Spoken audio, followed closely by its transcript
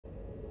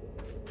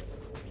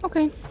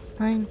Okay,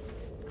 fine.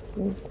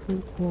 Cool,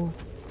 cool, cool.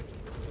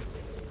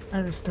 I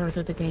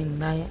restarted the game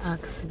by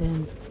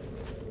accident.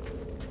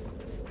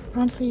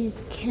 Apparently you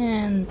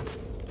can't...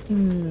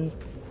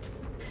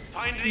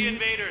 Find the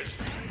invaders.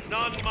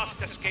 None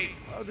must escape.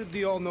 How did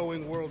the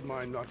all-knowing world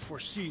mind not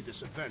foresee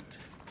this event?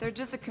 They're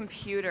just a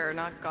computer,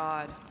 not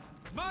God.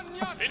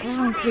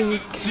 Apparently you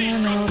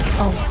cannot...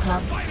 Oh,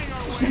 crap.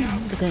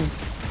 The game.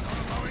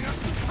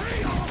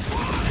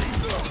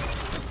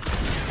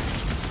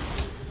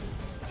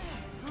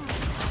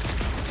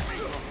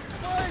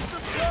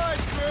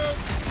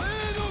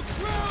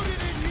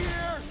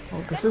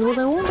 Oh, this is what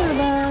I wondered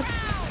about.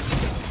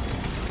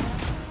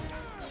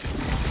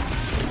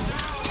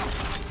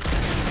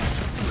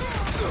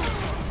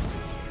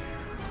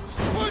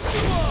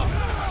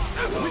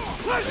 With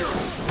pleasure!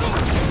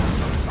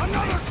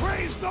 Another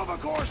crazed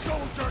Novacore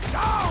soldier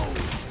down!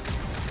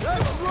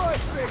 That's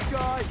right, big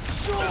guy!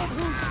 Show him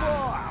who's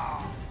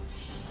boss!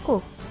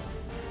 Cool.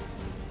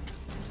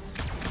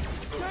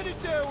 Send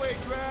it their way,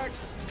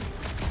 Drax!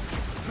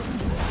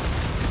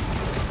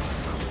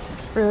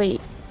 Really?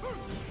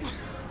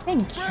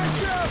 Thank you.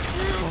 Branch out,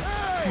 you!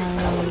 Hey!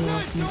 Now you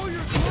guys know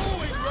you're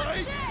growing,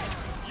 right?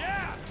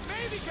 Yeah,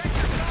 maybe get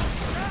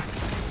yourself checked.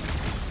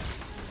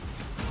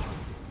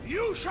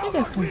 You shall You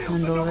guys not can wield the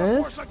handle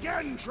Novaforce this.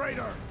 again,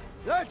 traitor!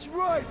 That's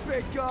right,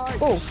 big guy!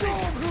 Oh. Show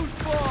him who's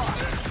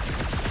boss!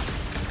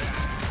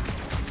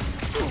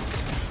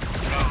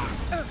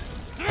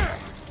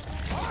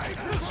 I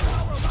prefer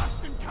our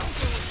last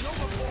encounter with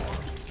Novacore!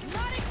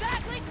 Not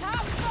exactly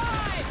top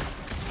 5!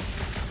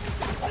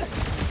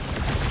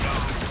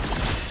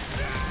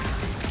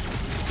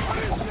 What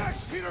is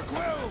next, Peter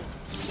Quill?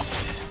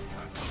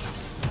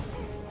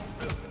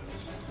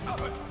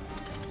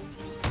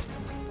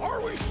 Are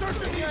we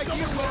certain these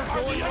Novacore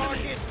are the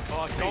enemy?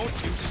 Oh,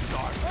 don't you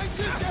start. I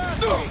just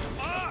asked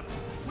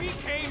you! We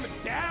came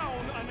down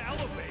an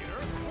elevator.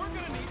 We're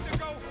gonna need to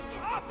go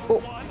up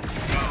one.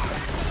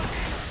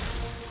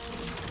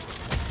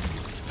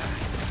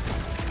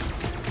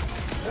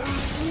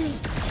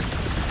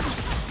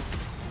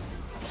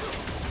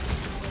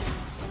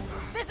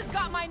 This has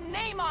got my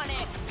name on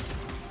it!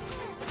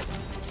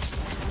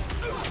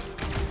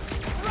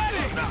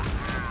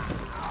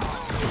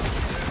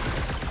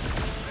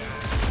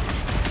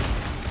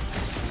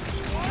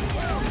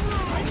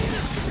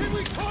 Can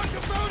we talk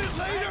about it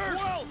later?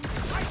 Well,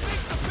 I think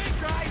the big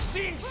guy's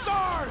seeing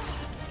stars.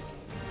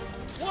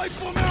 Wipe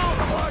them out,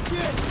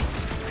 Rocket!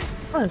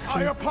 What is I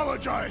he?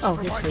 apologize Oh,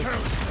 for he's my free.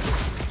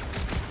 carelessness.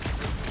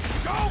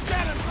 Go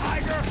get him,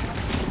 Tiger.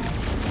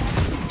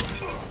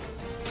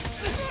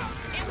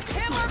 It was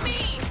him or me,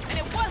 and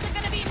it wasn't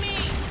gonna be me!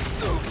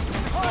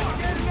 I'm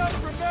getting up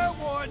from that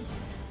one!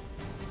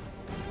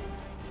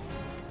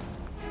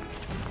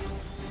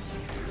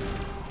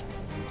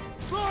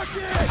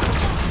 Rocket! A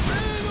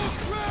little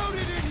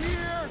crowded in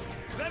here!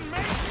 Then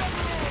make some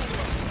room.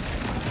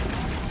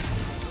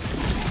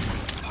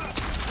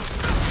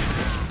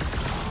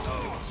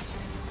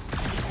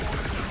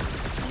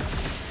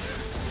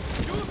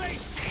 Do they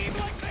seem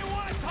like they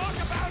want to talk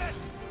about it?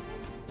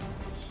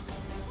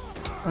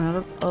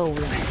 Oh,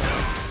 really?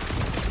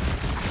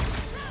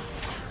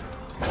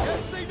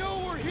 Guess they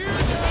know we're here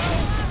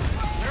now!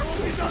 There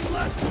will be none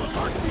left to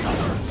alert the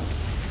others!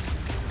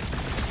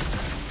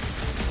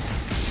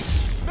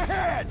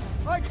 Man!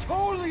 I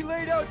totally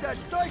laid out that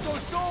psycho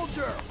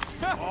soldier!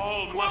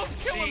 All Quill's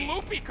killing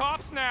loopy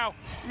cops now.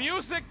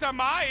 Music to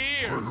my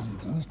ears.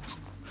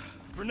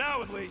 For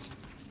now, at least.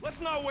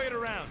 Let's not wait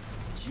around.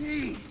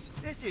 Jeez,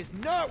 this is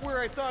not where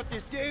I thought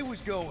this day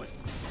was going.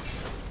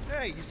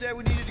 Hey, you said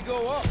we needed to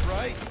go up,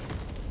 right?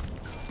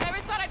 Never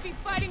thought I'd be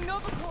fighting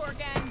Novacore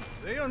again.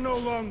 They are no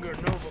longer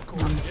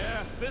Novacore.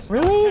 Yeah, this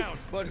Really? don't count.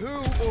 But who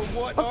or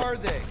what are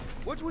they?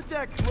 What's with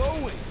that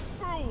glowing?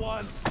 For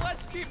once,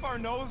 let's keep our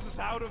noses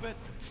out of it.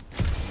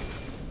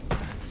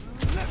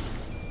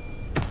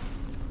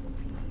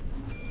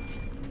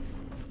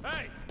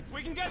 Hey,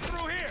 we can get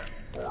through here.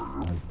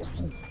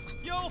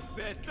 You'll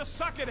fit. Just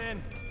suck it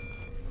in.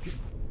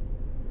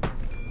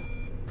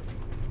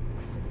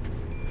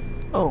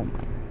 Oh my.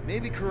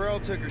 Maybe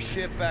Corel took her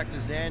ship back to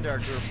Xandar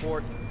to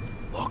report.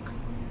 Look,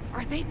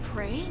 Are they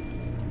praying?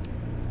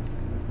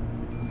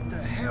 what the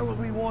hell have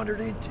we wandered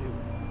into?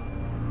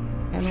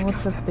 And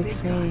what's that big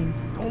thing?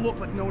 Don't look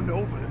like no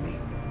Nova to me.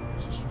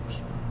 He's a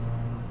sorcerer.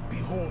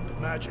 Behold the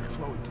magic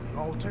flowing to the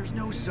altar. There's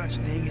no such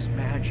thing as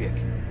magic,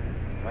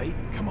 right?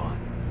 Come on,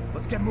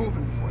 let's get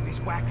moving before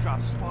these whack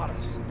drops spot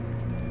us.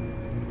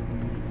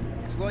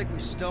 It's like we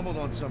stumbled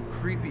on some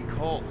creepy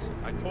cult.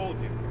 I told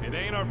you, it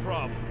ain't our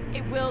problem.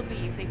 It will be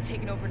if they've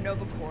taken over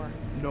Novacore.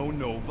 No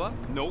Nova,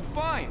 no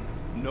fine.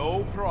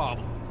 No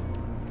problem.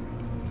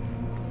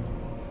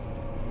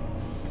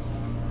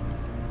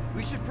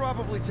 We should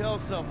probably tell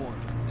someone.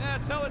 Yeah,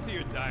 tell it to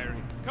your diary.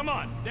 Come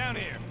on, down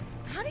here.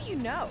 How do you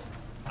know?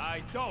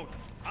 I don't.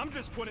 I'm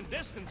just putting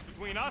distance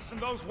between us and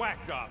those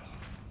whack jobs.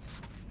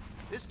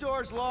 This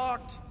door's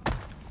locked.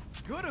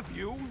 Good of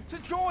you to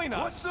join us.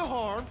 What's the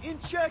harm in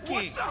checking?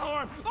 What's the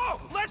harm?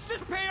 Oh, let's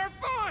just pay our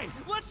fine.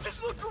 Let's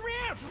just look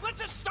around. Let's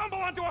just stumble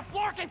onto a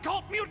Flarkin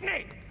cult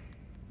mutiny!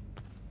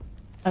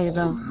 There you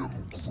go.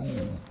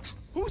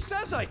 Who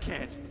says I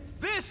can't?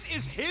 This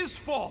is his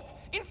fault.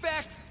 In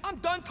fact, I'm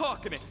done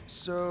talking it.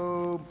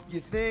 So, you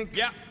think...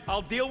 Yeah,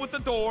 I'll deal with the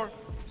door.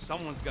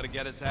 Someone's gotta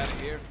get us out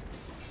of here.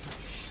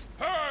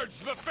 Purge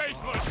the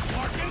faithless!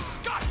 Flarkin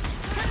Scott!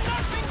 Can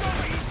nothing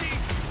go easy?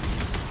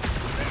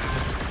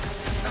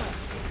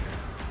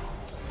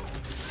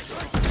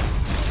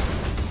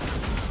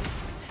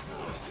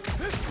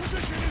 This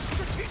position is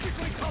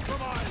strategically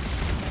compromised.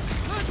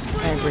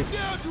 Let's bring them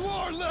down to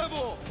our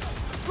level.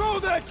 Throw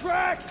that,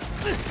 Drax!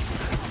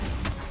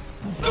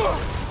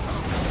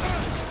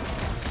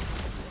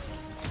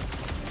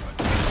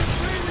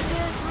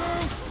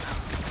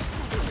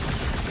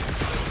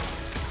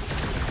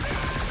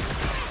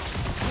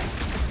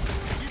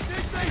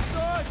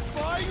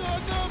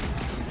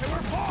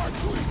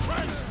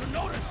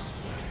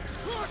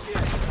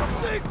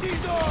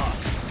 Safety's off!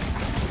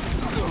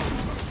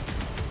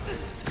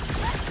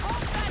 Let's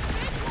hope that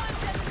big one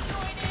doesn't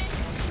join in.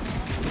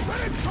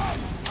 Let it come!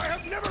 I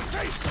have never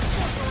faced a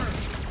sorcerer!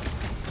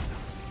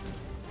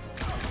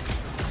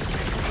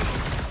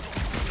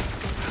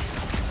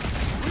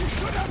 We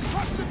should have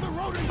trusted the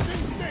rodent's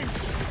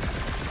instincts!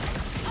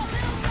 A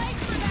little late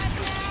for that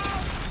now.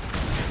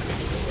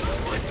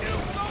 Someone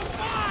killed those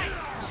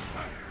mines!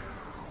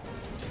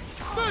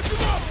 Smash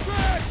him up,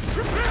 Drax!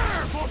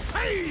 Prepare for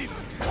pain!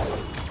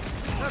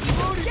 That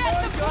floating Get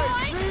bad the guy's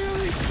point?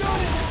 really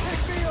starting to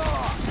take me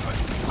off!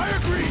 I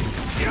agree!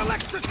 The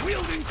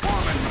electric-wielding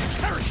foreman must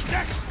perish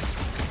next!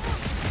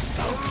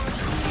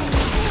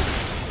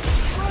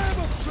 Slam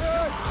him,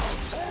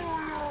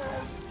 Drax!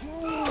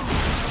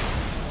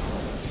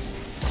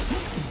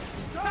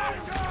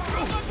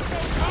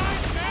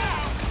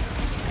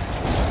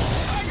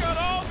 I got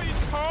all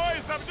these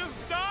toys I'm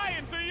just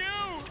dying to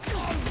use!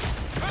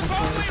 There's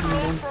only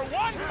room for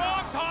one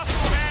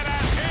bog-tossing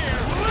badass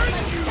here!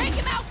 Take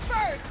him out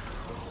first.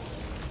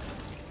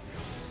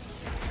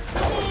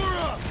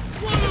 Laura!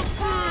 Run him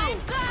through!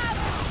 Time's up.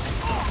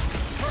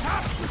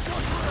 Perhaps the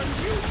sorcerer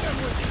imbued them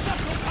with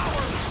special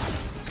powers!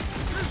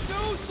 There's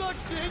no such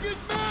thing as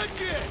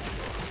magic!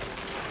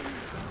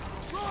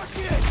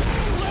 Rocket!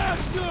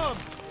 Blast him!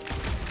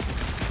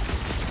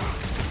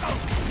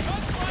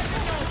 Just like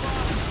a Nova!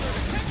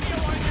 Pick you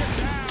when you're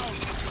down!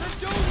 And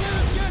don't let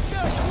him get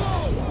that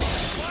close!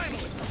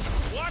 Finally!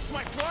 Watch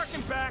my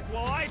Flarkin back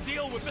while I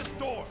deal with this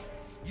door!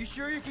 You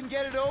sure you can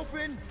get it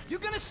open? You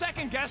gonna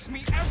second-guess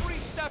me every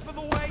step of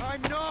the way?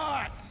 I'm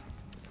not!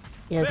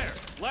 Yes.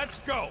 There, let's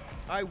go!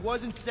 I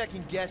wasn't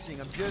second-guessing,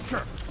 I'm just...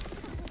 Sure.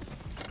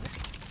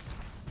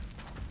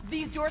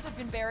 These doors have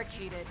been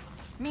barricaded.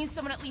 Means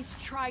someone at least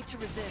tried to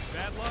resist.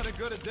 Bad lot of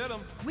good it did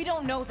them. We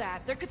don't know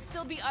that. There could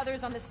still be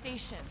others on the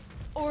station.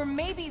 Or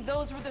maybe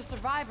those were the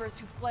survivors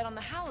who fled on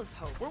the Hallows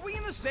Hope. Were we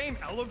in the same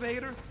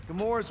elevator?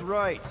 Gamora's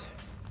right.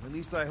 At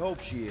least I hope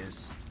she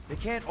is. They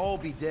can't all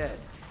be dead.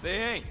 They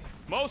ain't.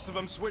 Most of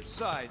them switched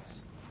sides.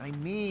 I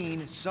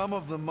mean, some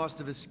of them must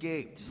have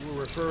escaped.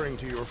 We're referring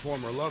to your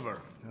former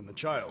lover and the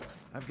child.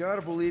 I've got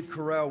to believe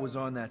Corral was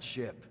on that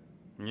ship.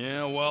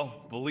 Yeah,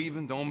 well,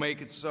 believing don't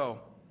make it so.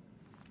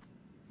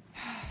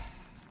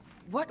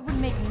 What would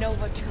make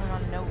Nova turn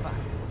on Nova?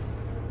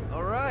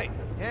 All right,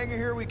 hangar,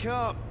 here we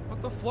come.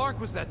 What the flark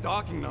was that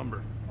docking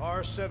number?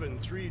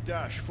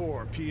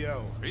 R73-4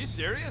 PL. Are you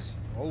serious?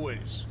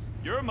 Always.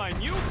 You're my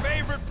new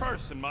favorite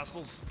person,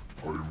 Muscles.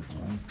 I'm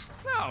Groot.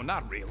 No,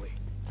 not really.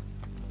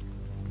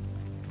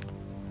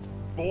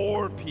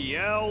 4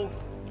 PL,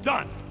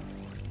 done.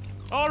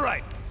 All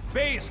right,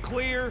 bay is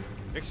clear,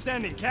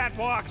 extending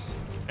catwalks,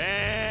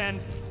 and...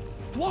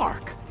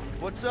 Flark!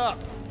 What's up?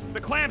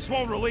 The clamps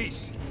won't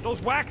release.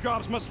 Those whack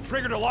jobs must have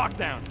triggered a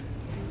lockdown.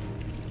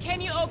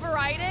 Can you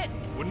override it?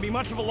 Wouldn't be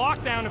much of a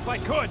lockdown if I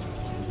could.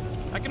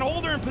 I can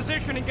hold her in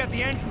position and get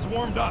the engines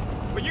warmed up,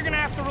 but you're gonna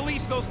have to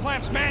release those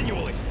clamps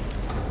manually.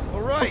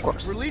 All right, Of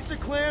course. release the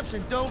clamps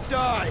and don't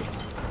die.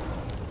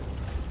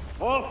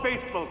 All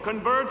faithful,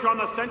 converge on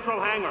the central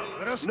hangar.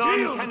 Let us None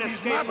deal can with these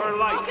escape her rebels.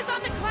 light. Focus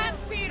on the clamps,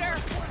 Peter.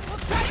 We'll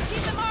try to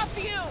keep them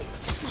off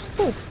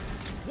you. Ooh,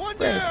 One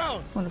great.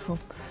 down! Wonderful.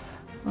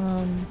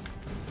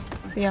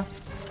 See ya.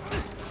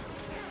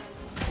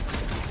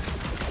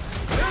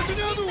 There's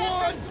another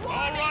one!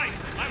 All right,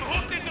 I'm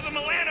hooked into the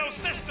Milano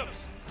systems.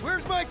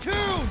 Where's my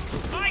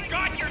tunes? I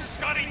got your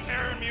Scuddy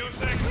Terror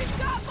music. We've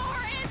got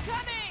more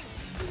incoming.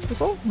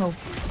 People? No.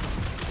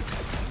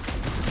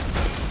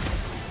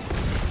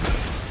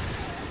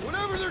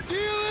 Whatever their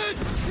deal is,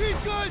 these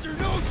guys are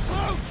no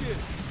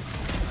slouches!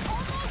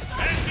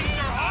 Engines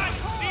are hot,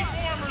 seat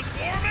warmers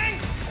warming.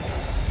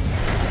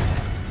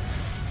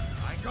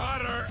 I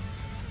got her.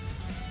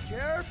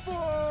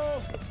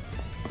 Careful!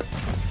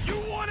 You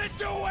want to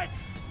do it!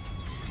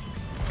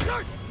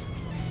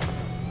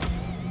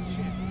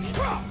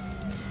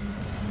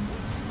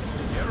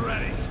 Get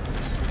ready.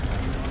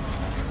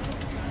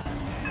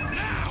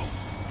 Now!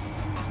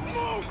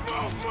 Move,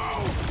 move,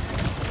 move!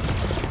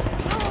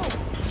 No!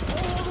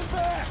 Hold them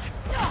back!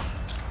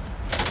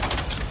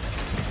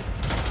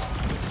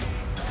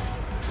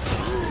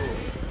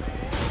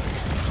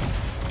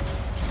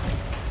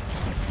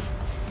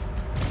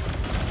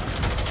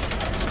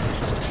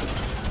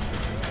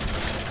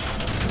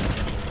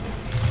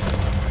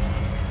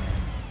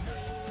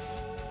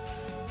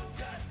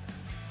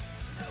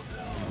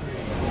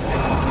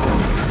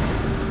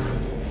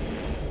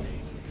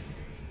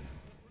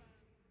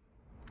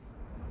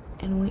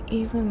 And we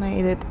even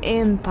made it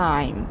in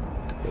time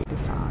to pay the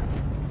fine.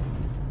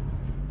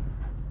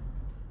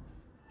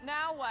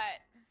 Now what?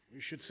 We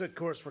should set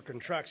course for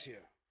Contraxia.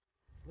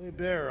 Lay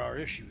bare our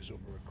issues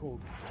over a cold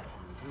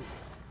review.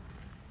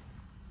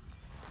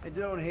 I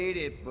don't hate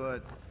it,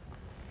 but...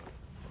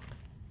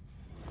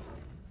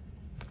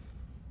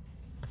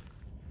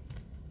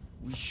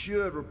 we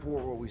should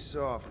report what we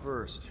saw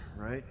first,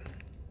 right?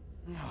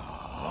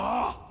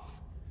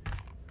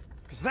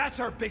 Because that's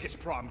our biggest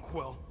problem,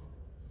 Quill.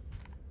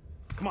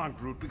 Come on,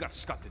 Groot, we got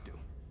scut to do.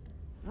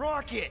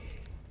 Rocket!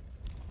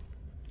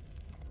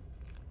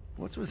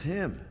 What's with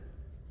him?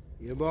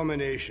 The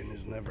Abomination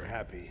is never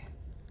happy.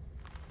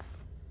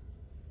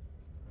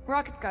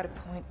 Rocket's got a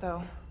point,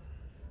 though.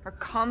 Our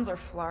comms are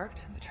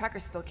flarked, the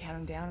tracker's still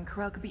counting down, and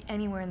Corel could be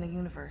anywhere in the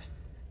universe.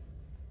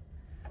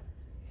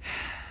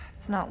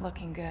 It's not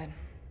looking good.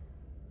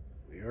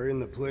 We are in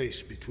the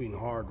place between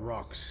hard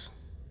rocks.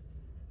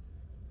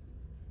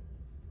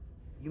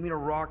 You mean a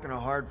rock in a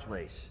hard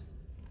place?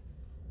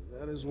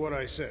 That is what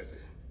I said.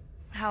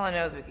 Hala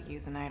knows we could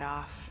use a night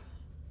off.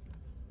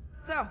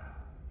 So,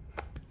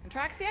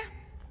 Contraxia?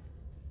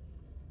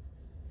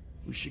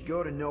 We should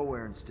go to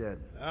nowhere instead.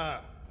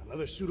 Ah,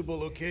 another suitable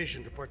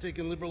location to partake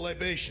in liberal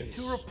libations.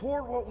 To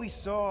report what we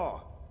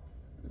saw.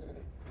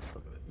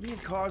 Me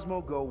and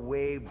Cosmo go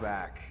way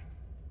back.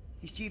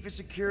 He's chief of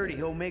security.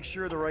 He'll make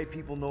sure the right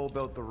people know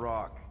about the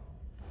rock.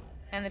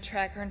 And the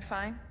tracker and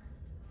fine?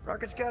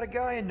 Rocket's got a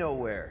guy in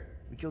nowhere.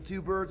 We kill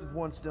two birds with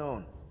one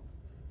stone.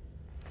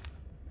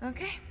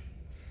 Okay.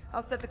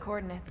 I'll set the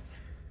coordinates.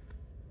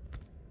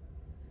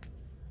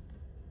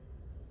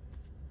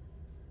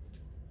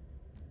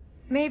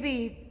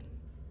 Maybe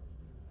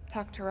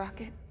talk to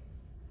Rocket.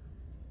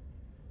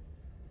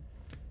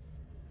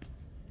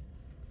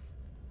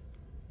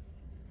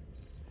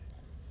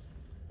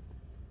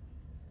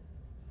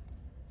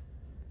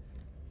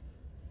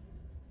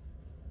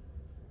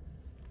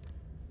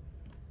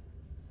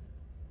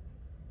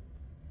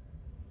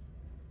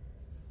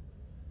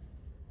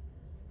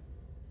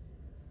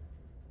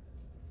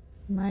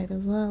 Might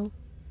as well.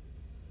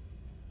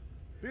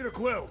 Peter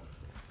Quill,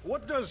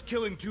 what does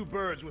killing two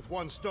birds with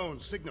one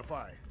stone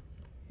signify?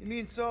 It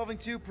means solving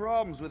two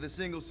problems with a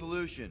single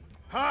solution.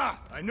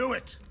 Ha! I knew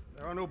it!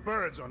 There are no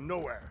birds on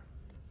nowhere.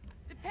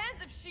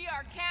 Depends if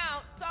Shi'ar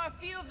count. Saw a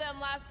few of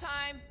them last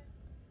time.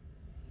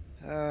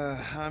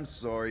 I'm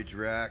sorry,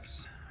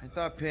 Drax. I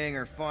thought paying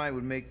our fine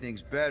would make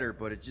things better,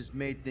 but it just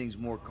made things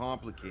more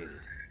complicated.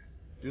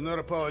 Do not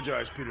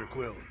apologize, Peter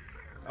Quill.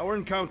 Our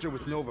encounter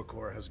with Nova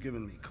Corps has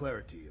given me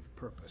clarity of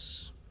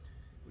purpose.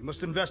 We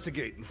must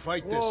investigate and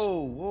fight this...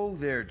 Whoa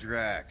there,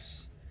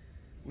 Drax.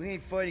 We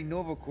ain't fighting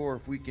Nova Corps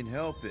if we can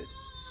help it.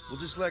 We'll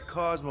just let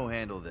Cosmo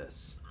handle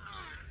this.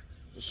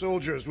 The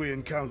soldiers we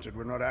encountered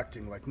were not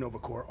acting like Nova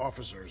Corps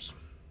officers.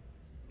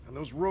 And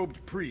those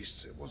robed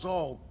priests, it was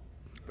all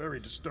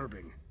very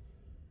disturbing.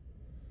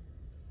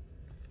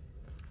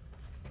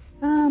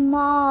 Come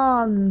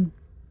on!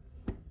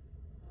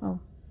 Oh.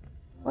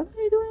 What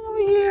are you doing over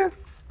here?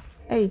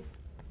 Hey.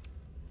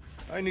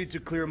 I need to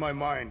clear my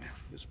mind.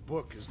 This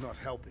book is not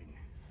helping.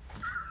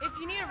 If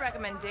you need a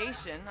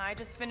recommendation, I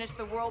just finished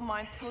the World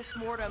Mind's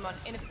post-mortem on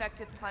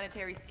ineffective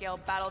planetary scale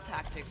battle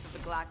tactics of the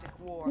Galactic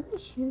War.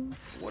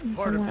 What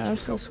part of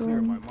this will help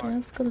clear my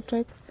mind? Just gonna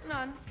check.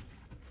 None.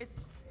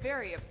 It's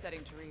very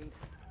upsetting to read.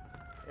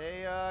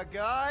 Hey,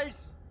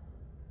 guys?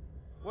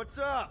 What's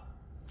up?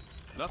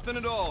 Nothing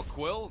at all,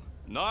 Quill.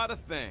 Not a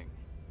thing.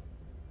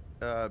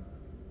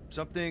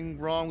 Something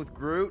wrong with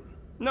Groot?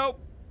 Nope.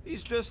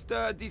 He's just,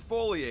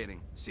 defoliating.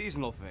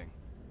 Seasonal thing.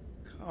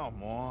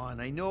 Come on,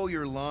 I know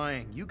you're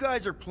lying. You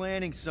guys are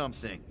planning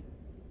something.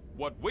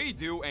 What we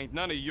do ain't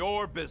none of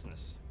your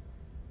business.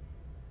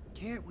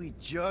 Can't we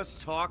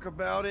just talk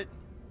about it?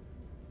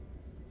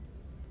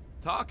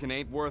 Talking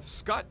ain't worth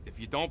scut if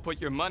you don't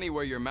put your money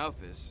where your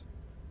mouth is.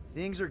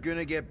 Things are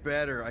gonna get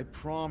better, I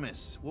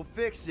promise. We'll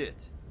fix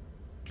it.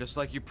 Just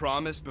like you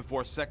promised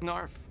before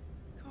Seknarf?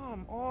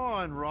 Come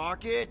on,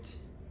 Rocket.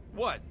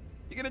 What?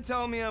 You gonna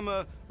tell me I'm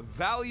a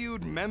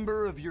valued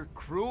member of your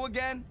crew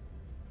again?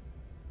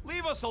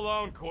 Leave us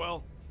alone,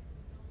 Quill.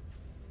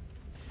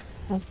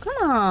 Oh,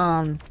 come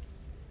on.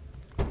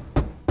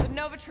 The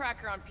Nova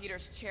tracker on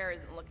Peter's chair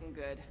isn't looking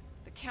good.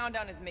 The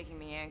countdown is making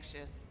me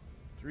anxious.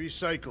 3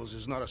 cycles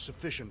is not a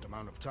sufficient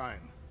amount of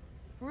time.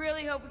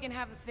 Really hope we can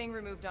have the thing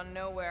removed on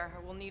Nowhere,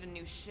 or we'll need a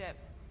new ship.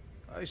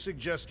 I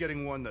suggest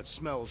getting one that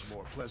smells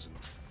more pleasant.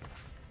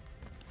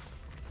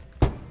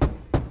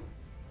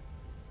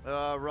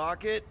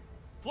 Rocket?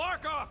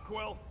 Flark off,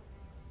 Quill!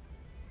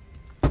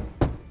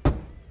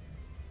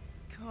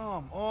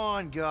 Come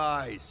on,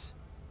 guys.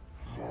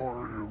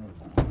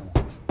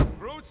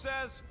 Groot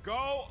says,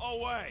 go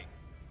away.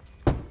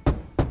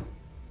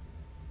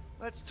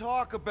 Let's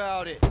talk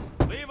about it.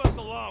 Leave us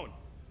alone.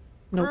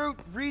 Nope. Groot,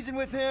 reason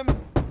with him.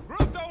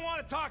 Groot don't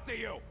want to talk to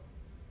you.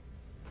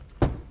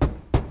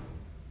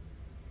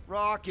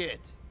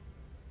 Rocket.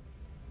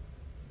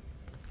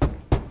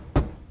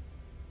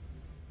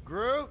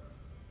 Groot?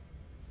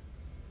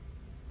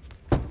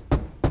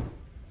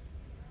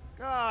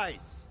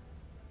 Guys.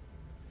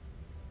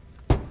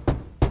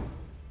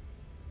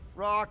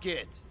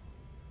 Rocket!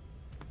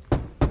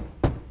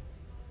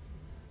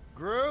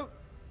 Groot?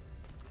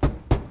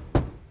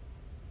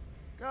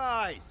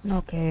 Guys!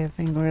 Okay, I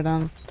think we're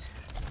done.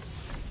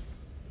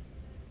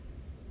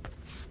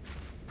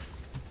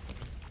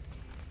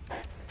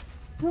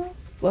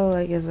 Well,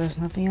 I guess there's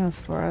nothing else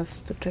for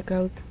us to check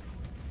out.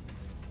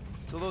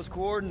 So those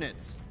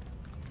coordinates.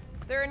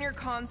 They're in your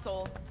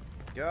console.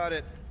 Got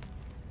it.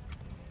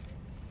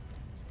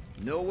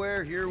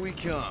 Nowhere, here we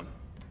come.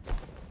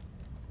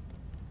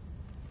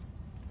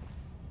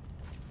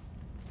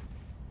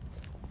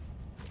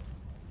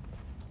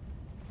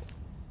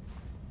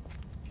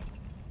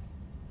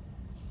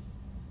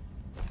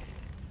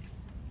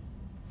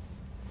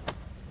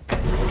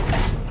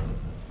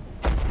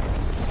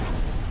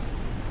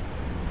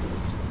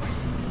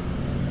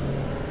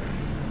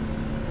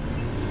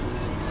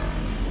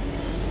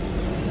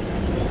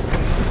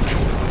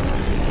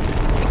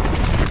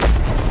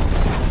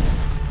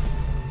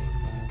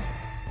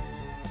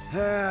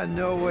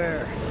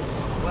 Nowhere.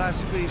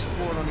 Last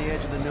spaceport on the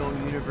edge of the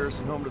known universe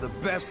and home to the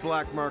best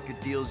black market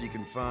deals you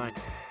can find.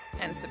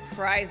 And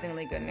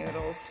surprisingly good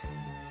noodles.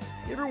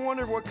 You ever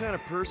wondered what kind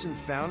of person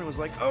found it? Was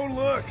like, oh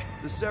look,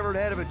 the severed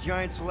head of a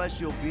giant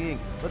celestial being.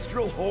 Let's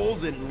drill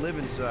holes in it and live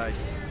inside.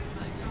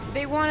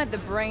 They wanted the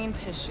brain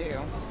tissue.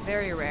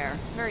 Very rare,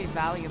 very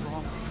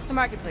valuable. The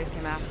marketplace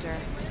came after,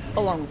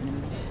 along with the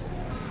noodles.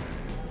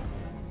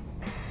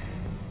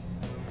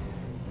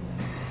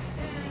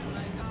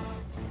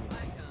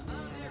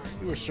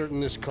 You are certain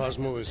this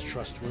Cosmo is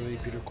trustworthy,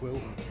 Peter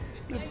Quill?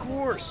 Of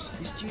course,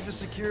 he's chief of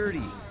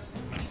security.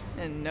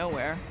 And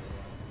nowhere.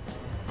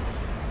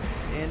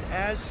 And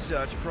as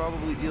such,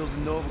 probably deals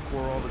in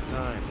Novacore all the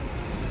time.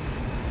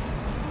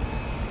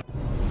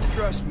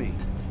 Trust me,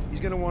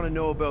 he's gonna want to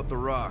know about the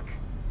rock.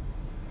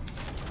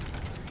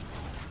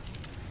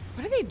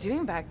 What are they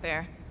doing back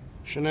there?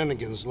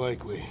 Shenanigans,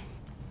 likely.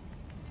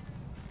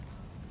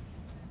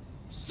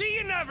 See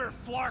you never,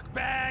 flark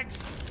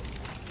bags!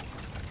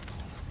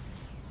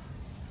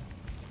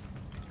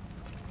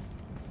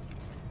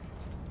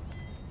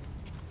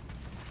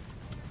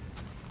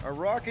 Are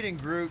Rocket and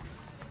Groot,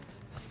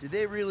 did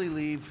they really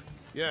leave?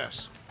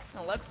 Yes.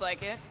 It looks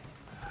like it.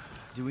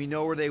 Do we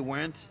know where they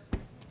went?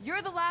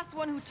 You're the last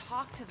one who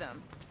talked to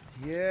them.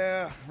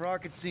 Yeah,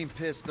 Rocket seemed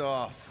pissed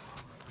off.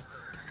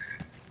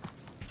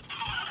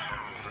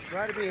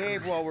 Try to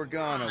behave while we're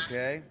gone,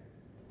 okay?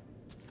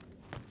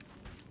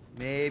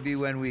 Maybe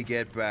when we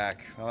get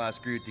back, I'll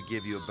ask Groot to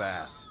give you a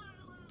bath.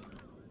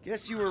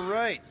 Guess you were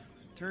right.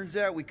 Turns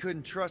out we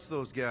couldn't trust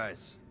those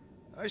guys.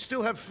 I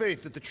still have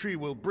faith that the tree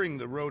will bring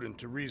the rodent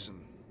to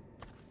reason.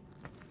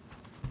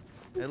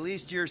 At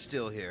least you're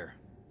still here.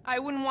 I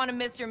wouldn't want to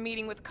miss your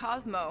meeting with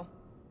Cosmo.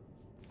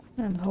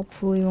 And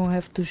hopefully we won't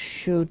have to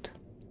shoot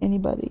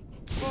anybody.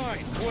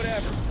 Fine,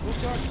 whatever. We'll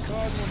talk to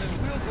Cosmo and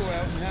then we'll go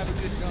out and have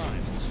a good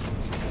time.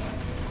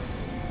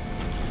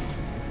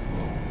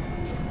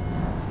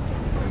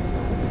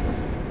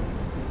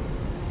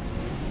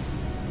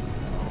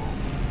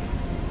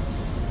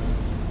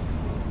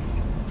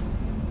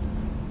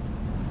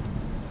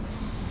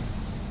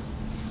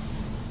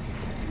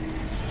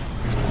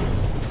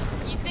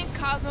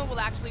 Cosmo will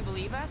actually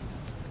believe us?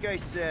 Like I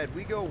said,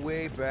 we go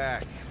way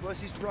back.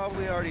 Plus, he's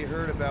probably already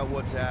heard about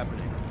what's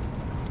happening.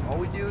 All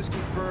we do is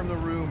confirm the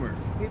rumor.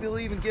 Maybe he'll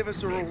even give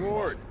us a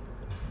reward.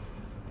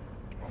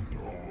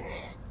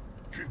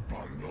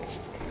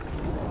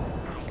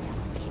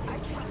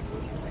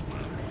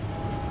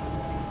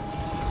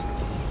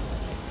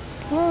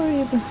 Where are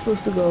we even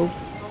supposed to go?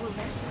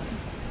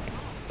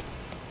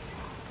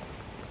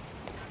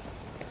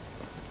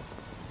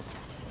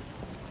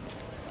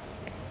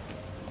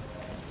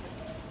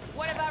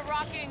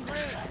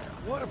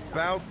 What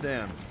about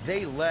them?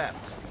 They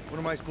left. What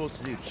am I supposed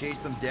to do? Chase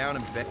them down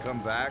and bet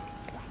come back?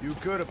 You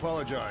could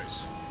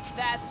apologize.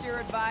 That's your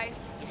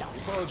advice? The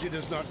apology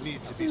does not need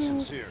to be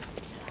sincere.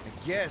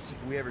 I guess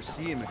if we ever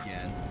see him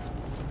again.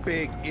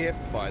 Big if,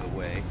 by the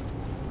way.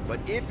 But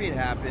if it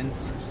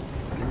happens,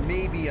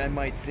 maybe I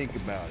might think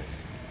about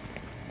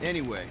it.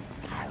 Anyway,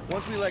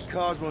 once we let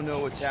Cosmo know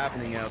what's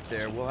happening out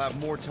there, we'll have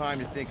more time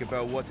to think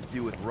about what to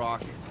do with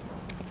Rocket.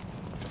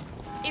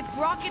 If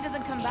Rocket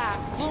doesn't come back,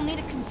 we'll need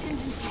a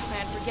contingency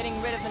plan for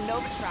getting rid of the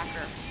Nova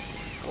Tracker.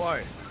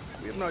 Why?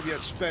 We have not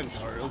yet spent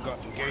our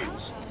ill-gotten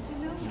gains.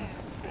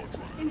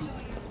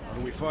 How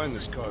do we find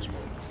this Cosmo?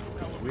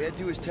 We head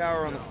to his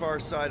tower on the far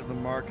side of the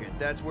market.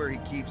 That's where he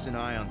keeps an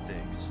eye on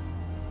things.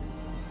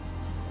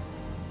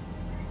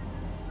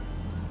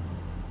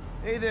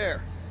 Hey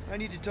there. I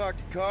need to talk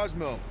to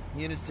Cosmo.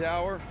 He in his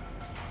tower?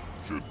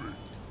 Should be.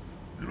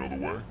 You know the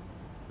way?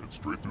 It's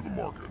straight through the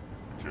market.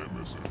 You can't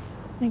miss it.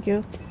 Thank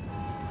you.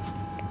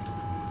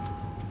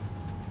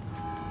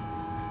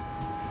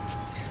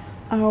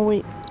 Are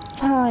we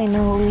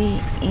finally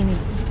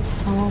in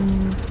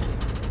some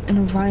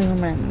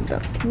environment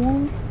that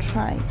won't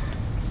try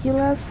to kill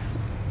us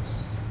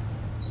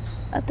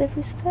at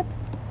every step?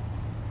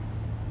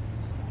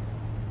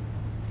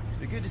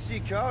 Be good to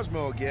see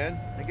Cosmo again.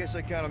 I guess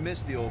I kind of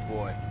missed the old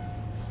boy.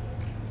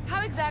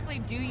 How exactly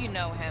do you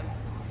know him?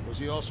 Was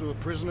he also a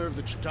prisoner of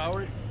the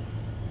Chitauri?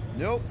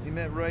 Nope, he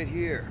met right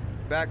here.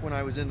 Back when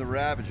I was in the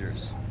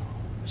Ravagers.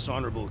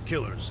 Dishonorable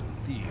killers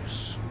and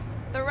thieves.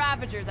 The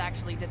Ravagers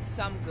actually did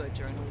some good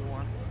during the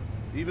war.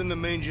 Even the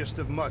mangiest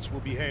of mutts will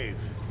behave.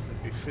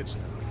 It befits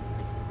them.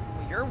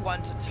 Well, you're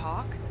one to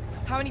talk.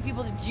 How many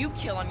people did you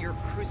kill on your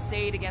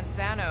crusade against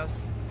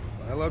Thanos?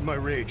 I allowed my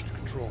rage to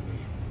control me.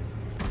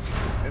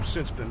 I have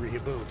since been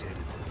rehabilitated.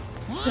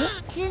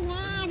 Keep an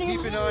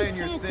eye on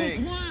your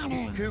things.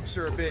 These kooks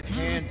are a bit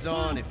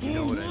hands-on, if you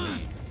know what I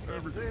mean.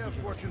 They have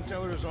fortune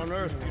tellers on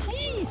Earth. There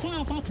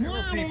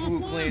are people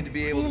who claim to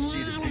be able to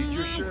see the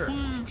future, sure.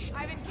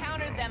 I've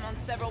encountered them on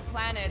several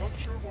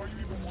planets.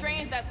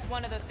 Strange that's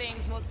one of the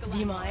things most galactic... Do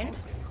you mind?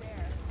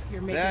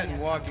 You're making That and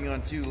walking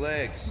on two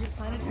legs. Your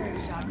planetary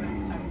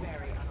chakras are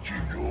very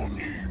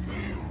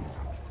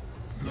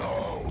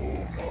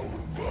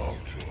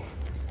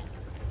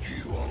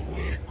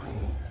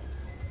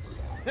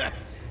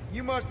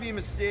You must be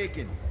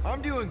mistaken.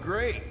 I'm doing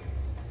great.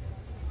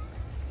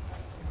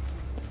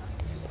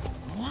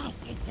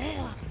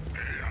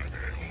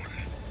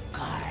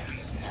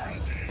 Guards know.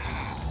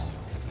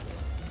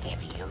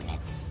 Give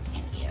units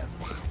an ear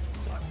pass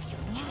for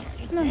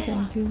future. No,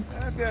 thank you.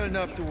 I've got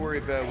enough to worry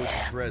about with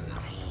the present.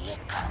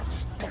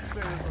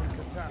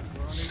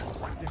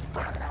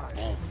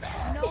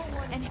 No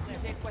one can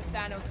predict what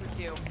Thanos would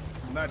do.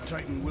 That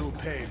Titan will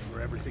pay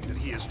for everything that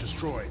he has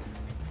destroyed.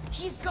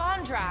 He's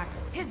gone, Drac.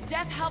 His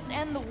death helped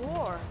end the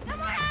war.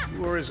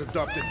 You are his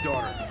adopted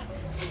daughter.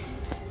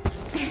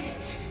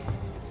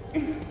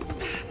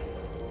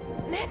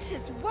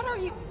 Mantis, what are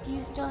you... Do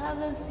you still have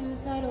those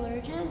suicidal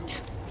urges?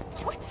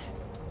 What?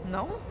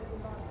 No?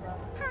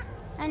 Huh.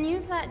 And you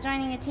thought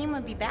joining a team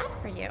would be bad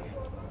for you.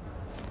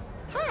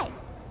 Hi.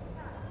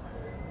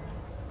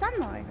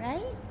 Sunlord,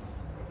 right?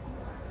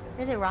 Or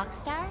is it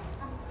Rockstar?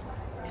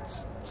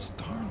 It's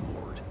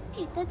Star-Lord.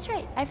 Hey, that's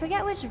right. I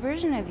forget which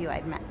version of you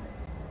I've met.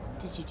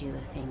 Did you do the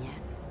thing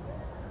yet?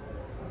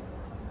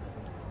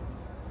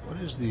 What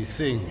is the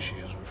thing she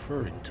is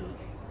referring to?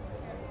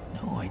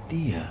 No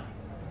idea.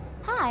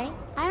 Hi.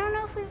 I don't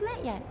know if we've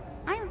met yet.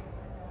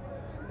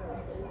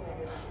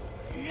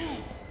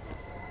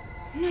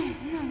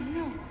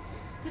 No.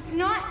 It's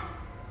not...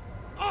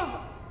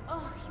 Oh,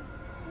 you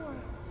poor...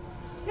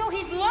 No,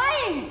 he's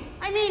lying!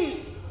 I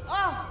mean...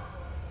 Oh...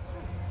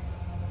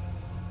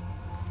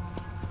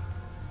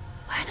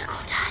 Where the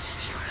Kotati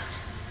take root,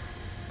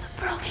 the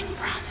broken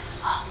promise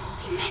of all will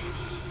be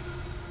mended.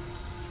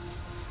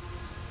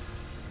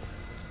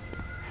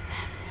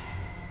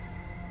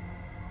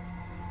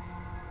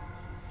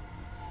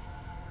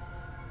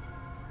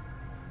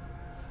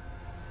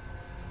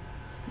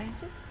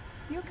 Mantis,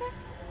 you okay?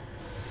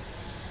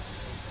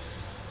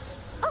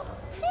 Oh,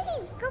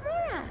 hey,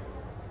 Gamora!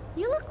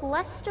 You look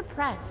less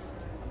depressed.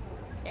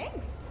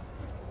 Thanks.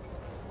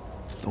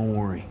 Don't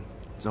worry.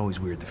 It's always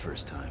weird the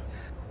first time.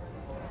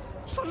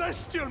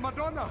 Celestial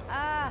Madonna!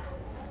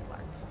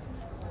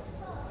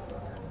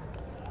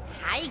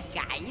 Hi,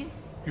 guys.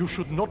 You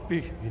should not be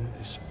in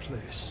this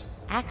place.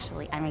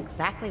 Actually, I'm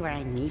exactly where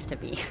I need to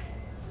be.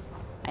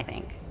 I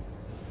think.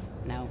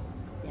 No.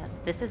 Yes,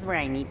 this is where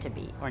I need to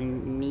be. Or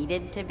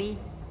needed to be.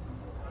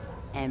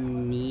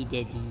 Am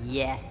needed,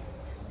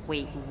 yes.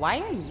 Wait, why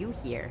are you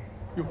here?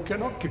 You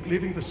cannot keep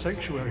leaving the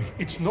sanctuary.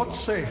 It's not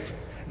safe.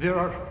 There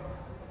are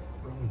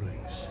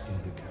rumblings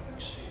in the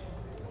galaxy.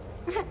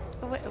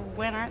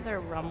 When aren't there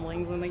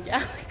rumblings in the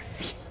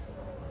galaxy?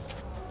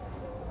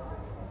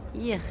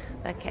 Yuck,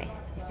 okay.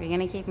 If you're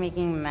gonna keep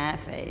making that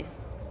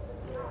face.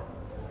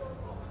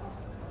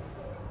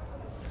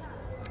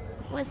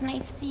 It was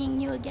nice seeing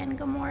you again,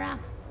 Gamora.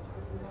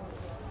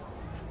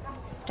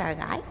 Star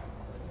Guy.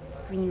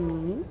 Green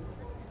Meanie.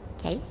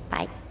 Okay,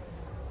 bye.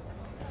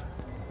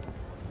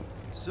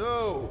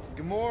 So,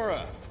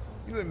 Gamora,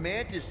 you and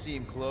Mantis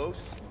seem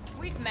close.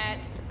 We've met.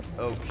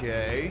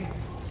 Okay.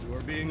 You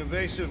are being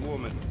evasive,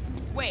 woman.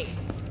 Wait,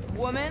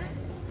 woman?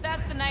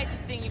 That's the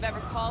nicest thing you've ever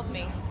called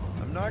me.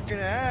 I'm not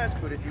gonna ask,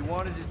 but if you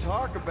wanted to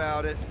talk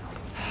about it...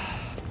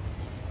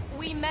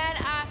 We met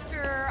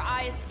after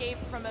I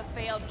escaped from a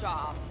failed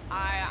job.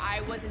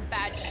 I was in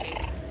bad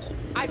shape.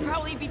 I'd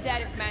probably be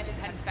dead if Mantis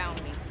hadn't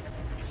found me.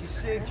 She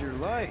saved your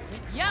life.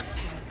 Yep,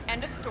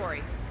 end of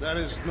story. That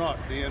is not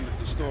the end of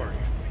the story.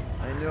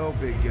 I know,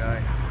 big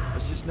guy.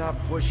 Let's just not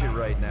push it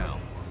right now.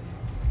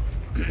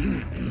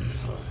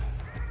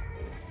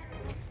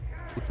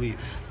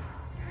 Leave.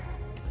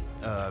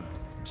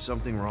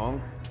 Something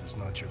wrong? It's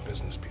not your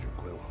business, Peter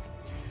Quill.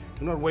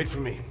 Do not wait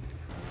for me.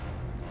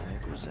 What the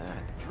heck was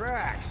that?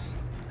 Drax!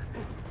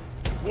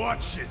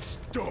 Watch it,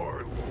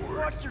 Star-Lord.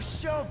 Watch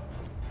yourself,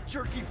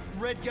 jerky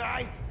red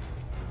guy!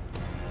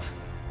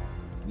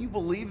 Can you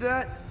believe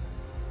that?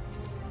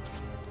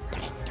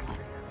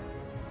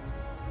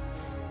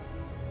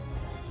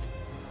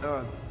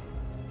 Gamora?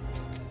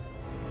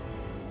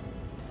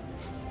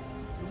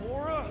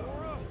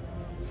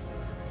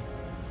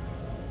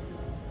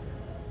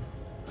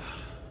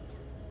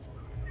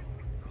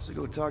 Guess I'll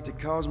go talk to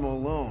Cosmo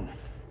alone.